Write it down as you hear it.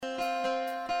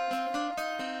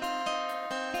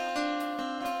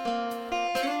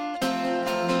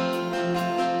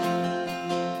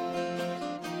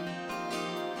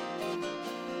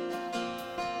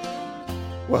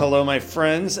Well, hello, my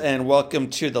friends, and welcome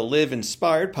to the Live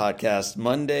Inspired podcast,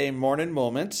 Monday Morning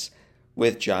Moments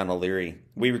with John O'Leary.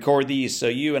 We record these so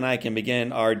you and I can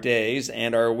begin our days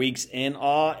and our weeks in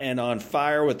awe and on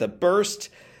fire with a burst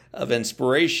of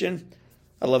inspiration.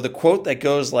 I love the quote that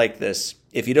goes like this: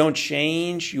 if you don't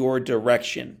change your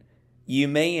direction, you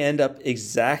may end up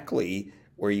exactly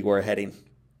where you are heading.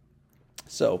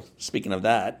 So, speaking of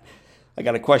that, I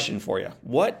got a question for you.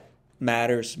 What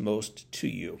matters most to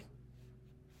you?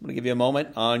 I'm going to give you a moment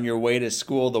on your way to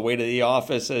school, the way to the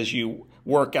office, as you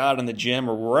work out in the gym,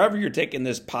 or wherever you're taking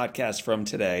this podcast from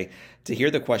today, to hear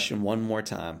the question one more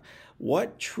time.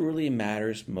 What truly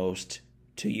matters most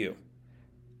to you?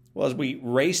 Well, as we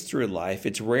race through life,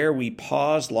 it's rare we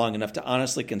pause long enough to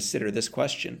honestly consider this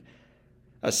question.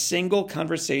 A single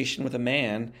conversation with a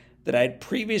man that I had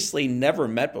previously never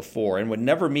met before and would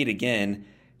never meet again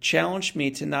challenged me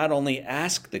to not only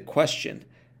ask the question,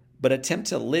 but attempt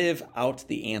to live out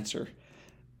the answer.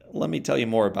 Let me tell you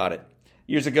more about it.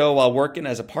 Years ago, while working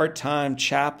as a part-time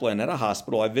chaplain at a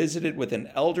hospital, I visited with an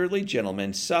elderly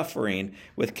gentleman suffering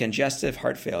with congestive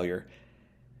heart failure.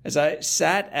 As I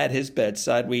sat at his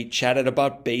bedside, we chatted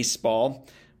about baseball,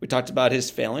 we talked about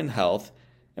his failing health,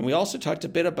 and we also talked a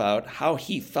bit about how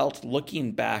he felt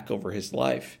looking back over his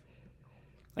life.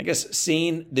 I guess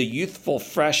seeing the youthful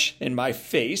fresh in my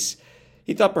face,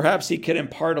 he thought perhaps he could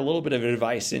impart a little bit of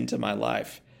advice into my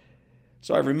life.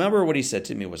 So I remember what he said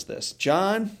to me was this: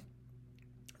 John,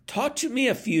 talk to me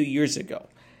a few years ago,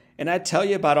 and I'd tell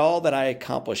you about all that I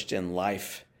accomplished in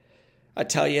life.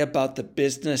 I'd tell you about the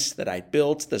business that I'd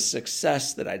built, the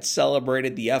success that I'd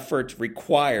celebrated, the effort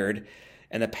required,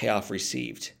 and the payoff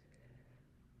received.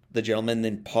 The gentleman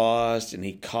then paused and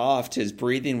he coughed. His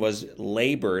breathing was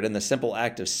labored, and the simple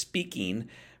act of speaking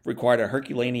required a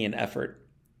Herculean effort.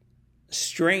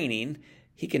 Straining,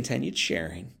 he continued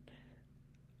sharing.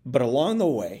 But along the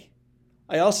way,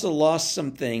 I also lost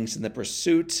some things in the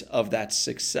pursuit of that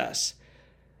success.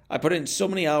 I put in so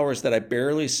many hours that I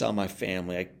barely saw my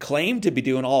family. I claimed to be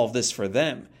doing all of this for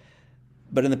them.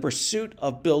 But in the pursuit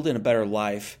of building a better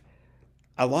life,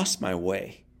 I lost my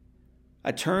way.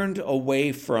 I turned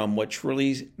away from what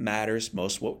truly matters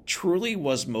most, what truly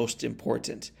was most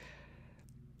important.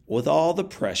 With all the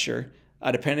pressure,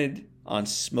 I depended on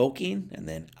smoking and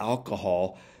then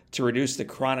alcohol to reduce the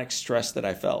chronic stress that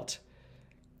I felt.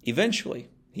 Eventually,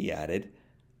 he added,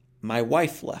 my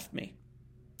wife left me,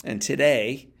 and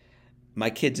today, my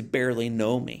kids barely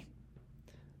know me.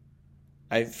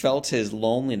 I felt his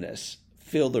loneliness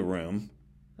fill the room.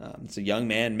 It's a young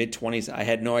man, mid-20s. I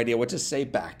had no idea what to say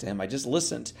back to him. I just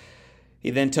listened.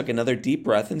 He then took another deep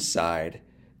breath and sighed.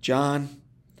 John,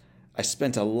 I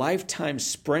spent a lifetime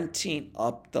sprinting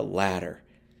up the ladder.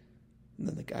 And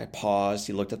then the guy paused,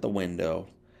 he looked at the window,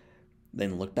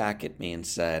 then looked back at me and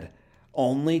said,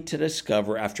 only to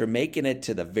discover after making it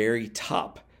to the very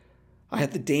top, I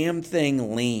had the damn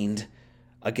thing leaned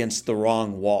against the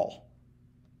wrong wall.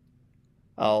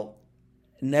 I'll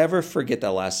never forget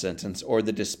that last sentence or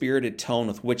the dispirited tone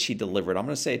with which he delivered. I'm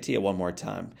going to say it to you one more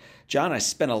time. John, I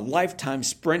spent a lifetime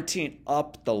sprinting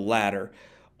up the ladder,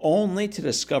 only to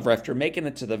discover after making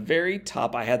it to the very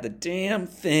top, I had the damn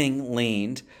thing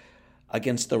leaned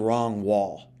against the wrong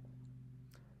wall.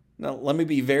 Now, let me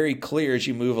be very clear as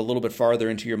you move a little bit farther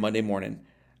into your Monday morning.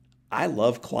 I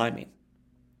love climbing.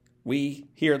 We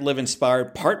here at Live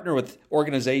Inspired partner with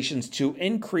organizations to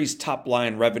increase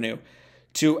top-line revenue,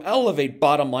 to elevate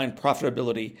bottom-line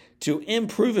profitability, to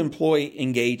improve employee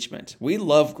engagement. We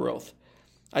love growth.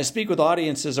 I speak with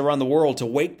audiences around the world to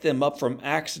wake them up from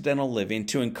accidental living,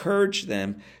 to encourage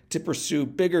them to pursue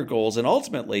bigger goals, and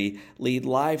ultimately lead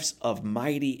lives of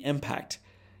mighty impact.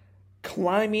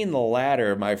 Climbing the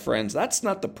ladder, my friends, that's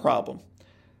not the problem.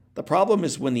 The problem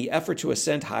is when the effort to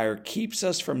ascend higher keeps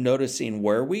us from noticing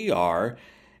where we are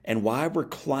and why we're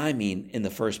climbing in the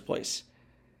first place.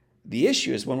 The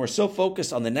issue is when we're so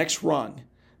focused on the next rung,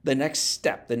 the next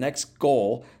step, the next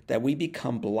goal, that we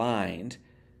become blind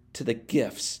to the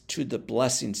gifts, to the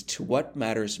blessings, to what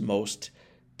matters most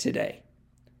today.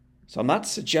 So I'm not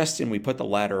suggesting we put the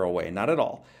ladder away, not at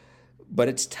all. But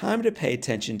it's time to pay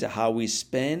attention to how we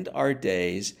spend our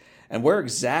days and where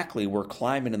exactly we're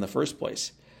climbing in the first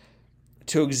place.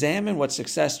 To examine what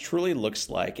success truly looks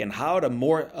like and how to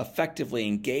more effectively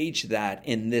engage that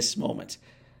in this moment.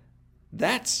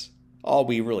 That's all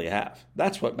we really have.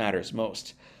 That's what matters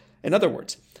most. In other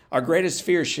words, our greatest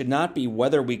fear should not be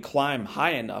whether we climb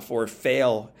high enough or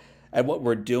fail at what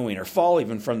we're doing or fall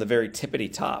even from the very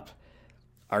tippity top.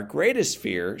 Our greatest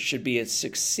fear should be at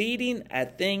succeeding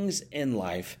at things in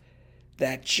life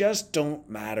that just don't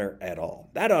matter at all.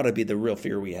 That ought to be the real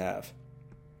fear we have.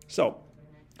 So,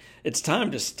 It's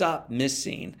time to stop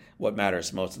missing what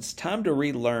matters most. It's time to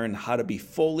relearn how to be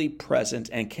fully present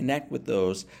and connect with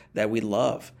those that we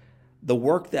love, the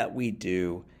work that we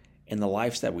do, and the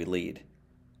lives that we lead.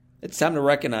 It's time to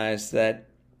recognize that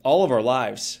all of our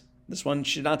lives, this one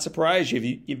should not surprise you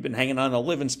if you've been hanging on the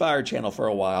Live Inspired channel for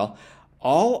a while,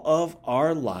 all of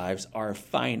our lives are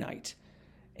finite.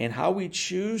 And how we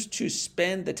choose to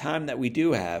spend the time that we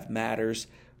do have matters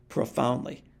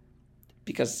profoundly.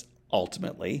 Because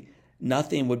ultimately,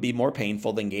 nothing would be more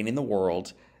painful than gaining the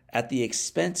world at the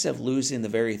expense of losing the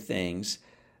very things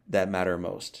that matter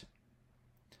most.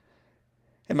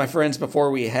 And my friends, before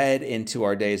we head into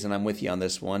our days, and I'm with you on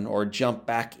this one, or jump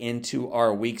back into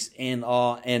our weeks in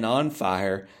awe and on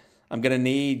fire, I'm going to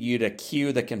need you to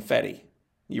cue the confetti.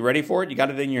 You ready for it? You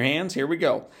got it in your hands? Here we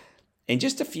go. In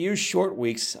just a few short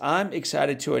weeks, I'm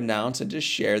excited to announce and just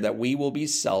share that we will be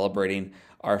celebrating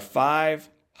our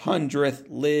 500th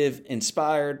Live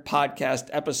Inspired podcast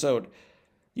episode.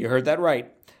 You heard that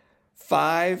right.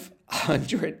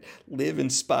 500 Live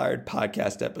Inspired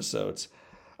podcast episodes.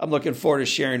 I'm looking forward to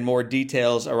sharing more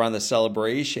details around the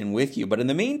celebration with you. But in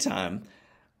the meantime,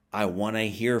 I want to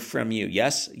hear from you.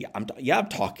 Yes, I'm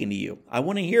talking to you. I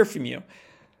want to hear from you.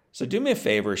 So do me a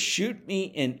favor, shoot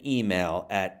me an email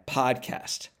at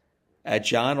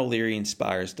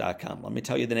podcast@johnolearyinspires.com. Let me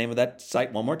tell you the name of that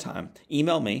site one more time.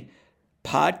 Email me,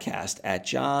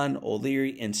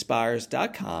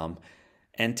 podcast@johnolearyinspires.com,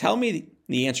 and tell me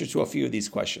the answer to a few of these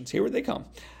questions. Here they come.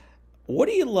 What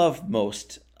do you love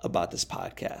most about this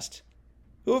podcast?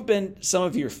 Who have been some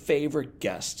of your favorite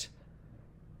guests?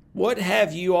 What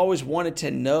have you always wanted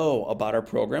to know about our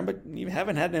program, but you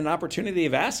haven't had an opportunity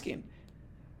of asking?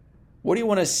 What do you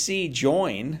want to see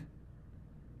join?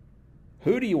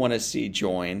 Who do you want to see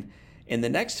join in the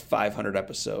next 500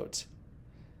 episodes?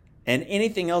 And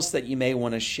anything else that you may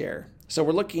want to share. So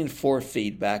we're looking for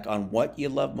feedback on what you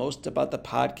love most about the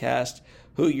podcast,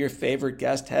 who your favorite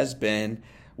guest has been,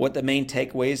 what the main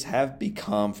takeaways have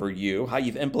become for you, how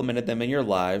you've implemented them in your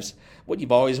lives, what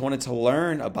you've always wanted to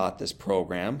learn about this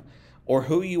program, or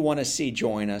who you want to see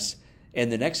join us in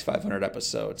the next 500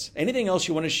 episodes. Anything else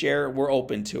you want to share, we're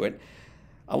open to it.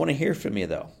 I want to hear from you,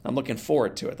 though. I'm looking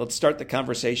forward to it. Let's start the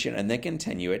conversation and then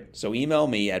continue it. So email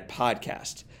me at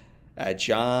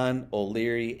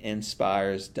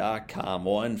podcast@johnolearyinspires.com.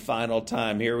 One final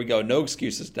time. Here we go. No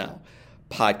excuses now.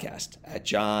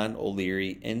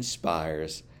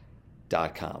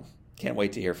 podcast@johnolearyinspires.com. Can't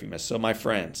wait to hear from you. So my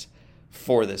friends,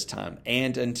 for this time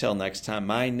and until next time,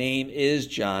 my name is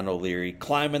John O'Leary,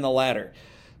 climbing the ladder,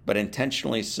 but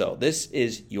intentionally so. This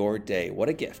is your day. What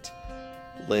a gift.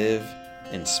 Live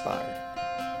inspired.